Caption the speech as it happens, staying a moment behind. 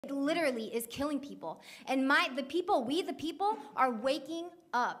It literally is killing people. And we the people, are waking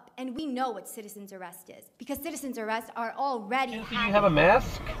up, and we know what citizen's arrest is, because citizen's arrests are already happening. Do you have a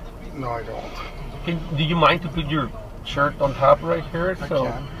mask? No, I don't. Do you mind to put your shirt on top right here? I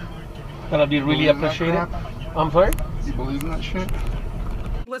can. That'll be really appreciated. I'm sorry? You believe in that shit?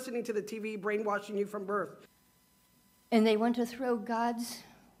 Listening to the TV, brainwashing you from birth. And they want to throw God's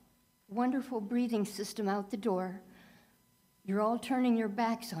wonderful breathing system out the door. You're all turning your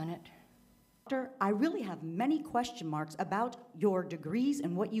backs on it. Doctor, I really have many question marks about your degrees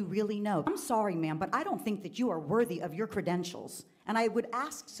and what you really know. I'm sorry, ma'am, but I don't think that you are worthy of your credentials. And I would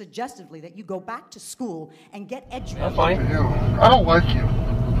ask suggestively that you go back to school and get educated. That's fine. I don't like you.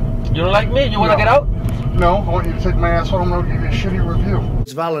 You don't like me? You want to get out? No, I want you to take my ass home and I'll give you a shitty review.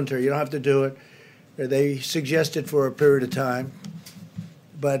 It's voluntary. You don't have to do it. They suggest it for a period of time.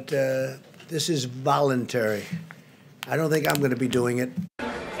 But this is voluntary. I don't think I'm going to be doing it.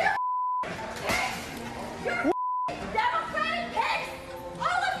 Democratic pigs! All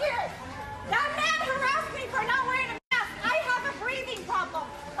of you! That man harassed me for not wearing a mask. I have a breathing problem.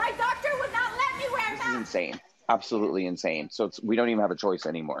 My doctor would not let me wear a mask. This is insane. Absolutely insane. So we don't even have a choice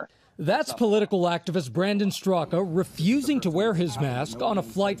anymore. That's political activist Brandon Straka refusing to wear his mask on a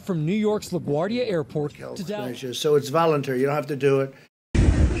flight from New York's LaGuardia Airport to Dallas. So it's voluntary. You don't have to do it.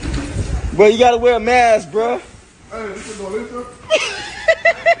 Bro, you gotta wear a mask, bro.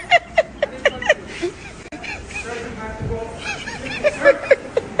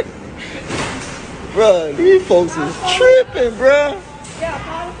 Bro, these folks is tripping, bro.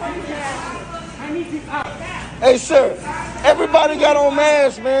 Hey, sir, everybody got on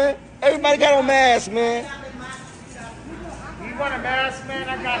masks, man. Everybody got on masks, man. You want a mask, man?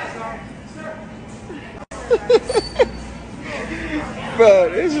 I got some.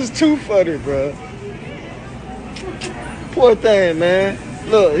 Bro, this is too funny, bro. Poor thing, man.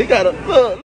 Look, he got a look.